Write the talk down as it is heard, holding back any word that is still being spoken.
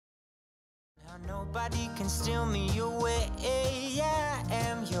Nobody can steal me away. I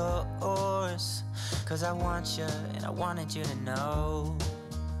am yours, 'cause I want you and I wanted you to know.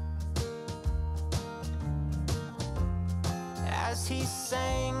 As he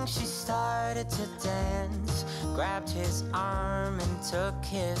sang, she started to dance, grabbed his arm and took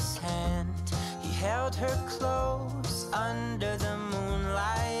his hand. He held her close under the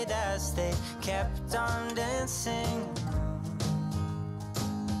moonlight as they kept on dancing.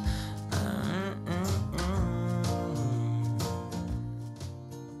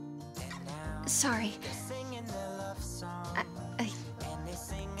 Sorry.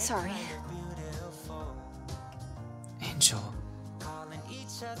 Sorry. Angel. Calling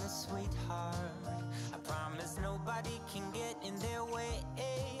each other sweetheart. I promise nobody can get in their way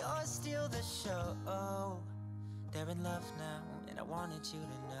or steal the show. They're in love now, and I wanted you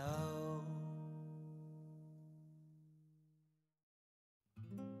to know.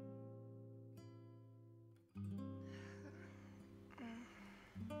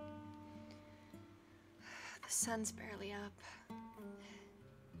 The sun's barely up.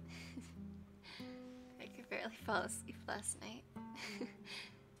 I could barely fall asleep last night.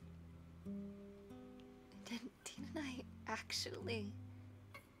 Did Dean and I actually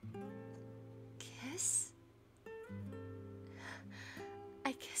kiss?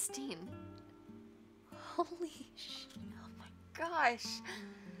 I kissed Dean. Holy shit! Oh my gosh!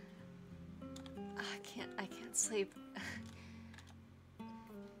 I can't sleep.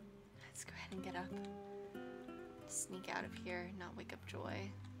 Let's go ahead and get up. Sneak out of here, not wake up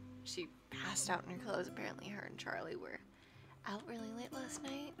Joy. She passed out in her clothes. Apparently her and Charlie were out really late last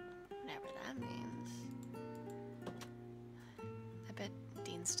night. Whatever that means. I bet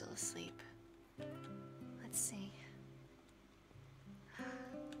Dean's still asleep. Let's see.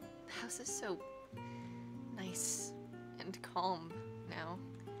 The house is so nice and calm now.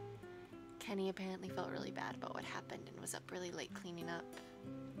 Kenny apparently felt really bad about what happened and was up really late cleaning up.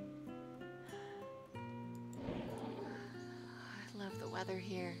 I love the weather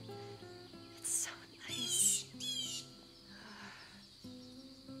here. It's so nice.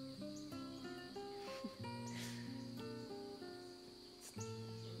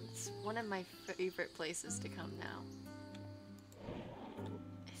 It's one of my favorite places to come now.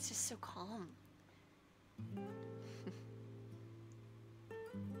 It's just so calm.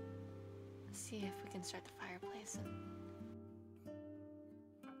 Let's see if we can start the fireplace and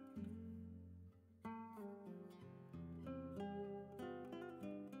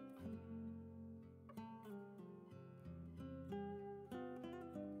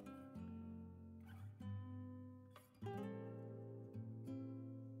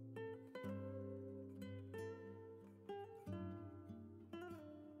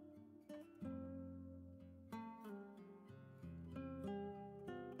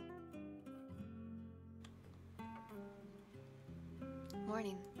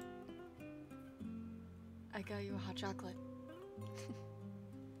morning. I got you a hot chocolate.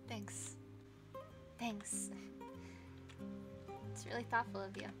 Thanks. Thanks. It's really thoughtful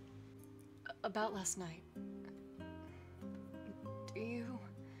of you. About last night. Do you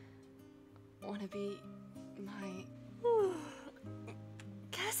want to be my...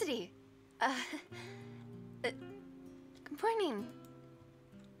 Kassidy! Good morning.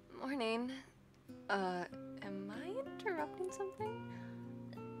 Morning. Am I interrupting something?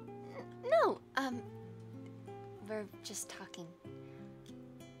 No, we're just talking.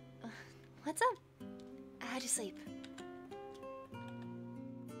 What's up? How'd you sleep?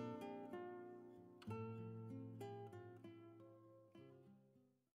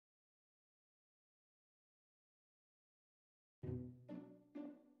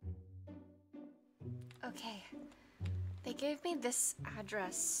 Okay, they gave me this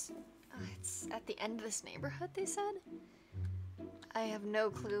address. It's at the end of this neighborhood, they said. I have no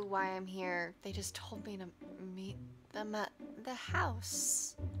clue why I'm here. They just told me to meet them at the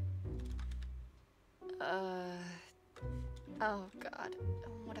house. Oh god.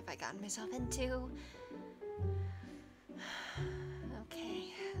 What have I gotten myself into?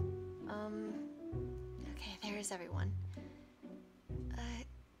 Okay. Okay, there's everyone. I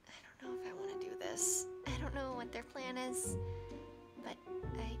don't know if I want to do this. I don't know what their plan is, but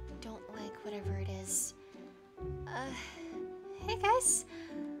I don't like whatever it is. Hey guys!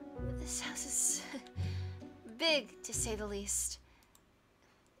 This house is big, to say the least.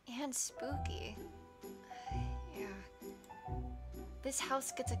 And spooky. Yeah. This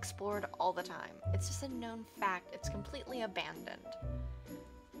house gets explored all the time. It's just a known fact. It's completely abandoned.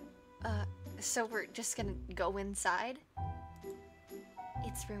 So we're just gonna go inside?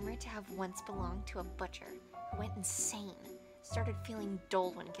 It's rumored to have once belonged to a butcher who went insane started feeling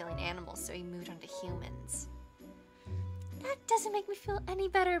dull when killing animals, so he moved on to humans. That doesn't make me feel any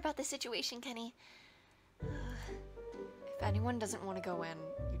better about the situation, Kenny. If anyone doesn't want to go in,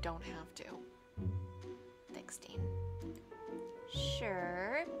 you don't have to. Thanks, Dean.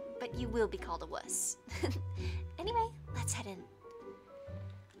 Sure, but you will be called a wuss. Anyway, let's head in.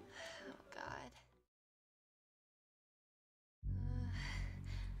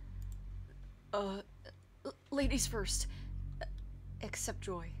 Oh, God. Ladies first. Except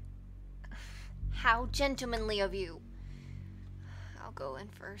Joy. How gentlemanly of you. I'll go in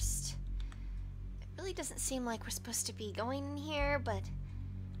first. It really doesn't seem like we're supposed to be going in here, but...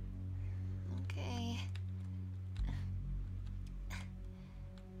 okay.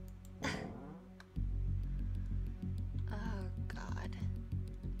 Oh, God.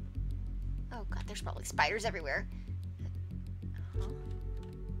 Oh, God, there's probably spiders everywhere.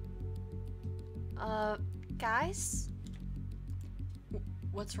 Huh? Guys?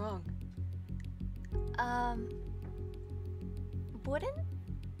 What's wrong? Wouldn't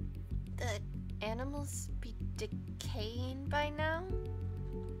the animals be decaying by now?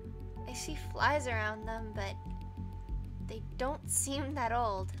 I see flies around them, but they don't seem that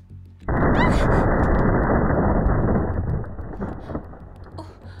old.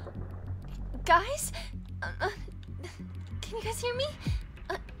 Oh. Guys? Can you guys hear me?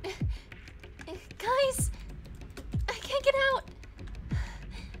 Guys? I can't get out.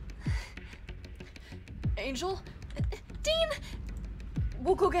 Angel? Dean!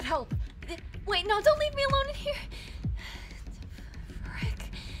 We'll go get help. Wait, no, don't leave me alone in here.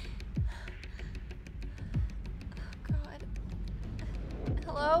 Frick. Oh, God.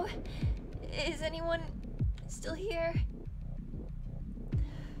 Hello? Is anyone still here?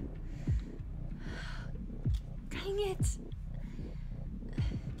 Dang it.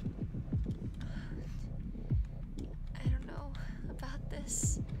 I don't know about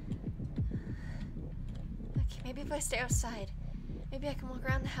this. Okay, maybe if I stay outside, maybe I can walk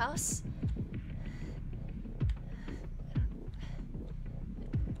around the house.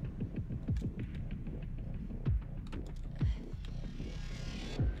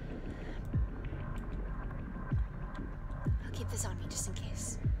 I'll keep this on me just in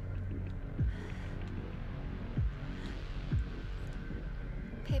case.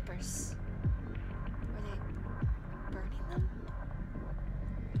 Papers. Were they burning them?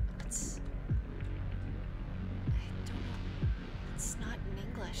 What's... I don't know. It's not in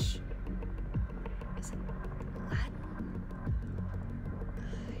English. Is it Latin?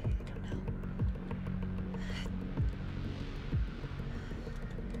 I don't know.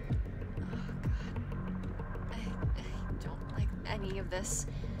 Oh, God. I don't like any of this.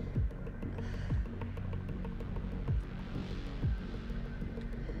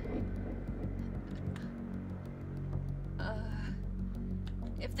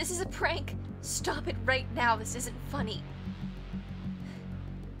 If this is a prank, stop it right now. This isn't funny.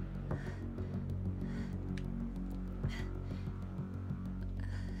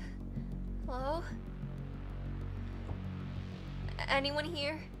 Hello? Anyone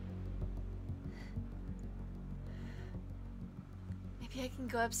here? Maybe I can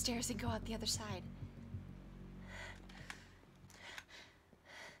go upstairs and go out the other side.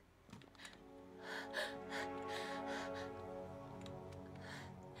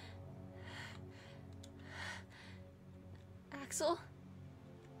 Axel?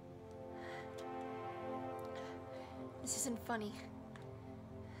 This isn't funny.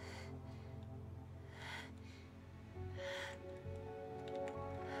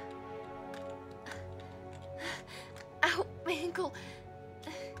 Ow, my ankle.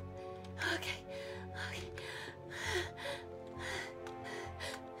 Okay.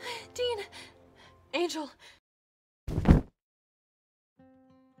 Dean! Angel!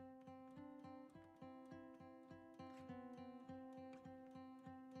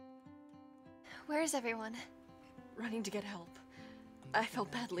 Where is everyone? Running to get help. I felt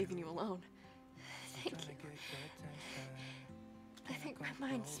bad leaving you alone. Thank you. I think my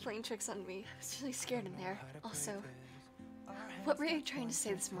mind's playing tricks on me. I was really scared in there. Also, what were you trying to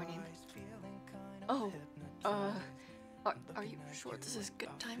say this morning? Oh, are you sure this is good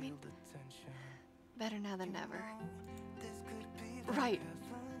timing? Better now than never. Right.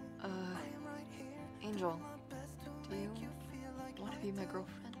 Angel, do you want to be my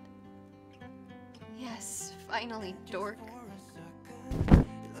girlfriend? Yes, finally, dork.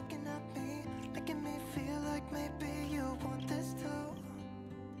 Looking at me, making me feel like maybe you want this too.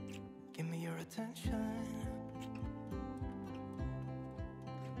 Give me your attention.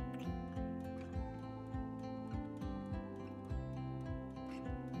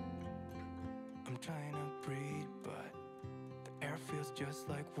 I'm trying to breathe, but feels just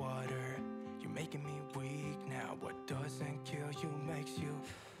like water. You're making me weak now. What doesn't kill you makes you.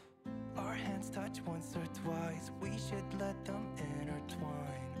 Our hands touch once or twice. We should let them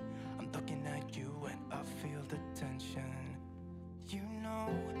intertwine. I'm looking at you and I feel the tension. You know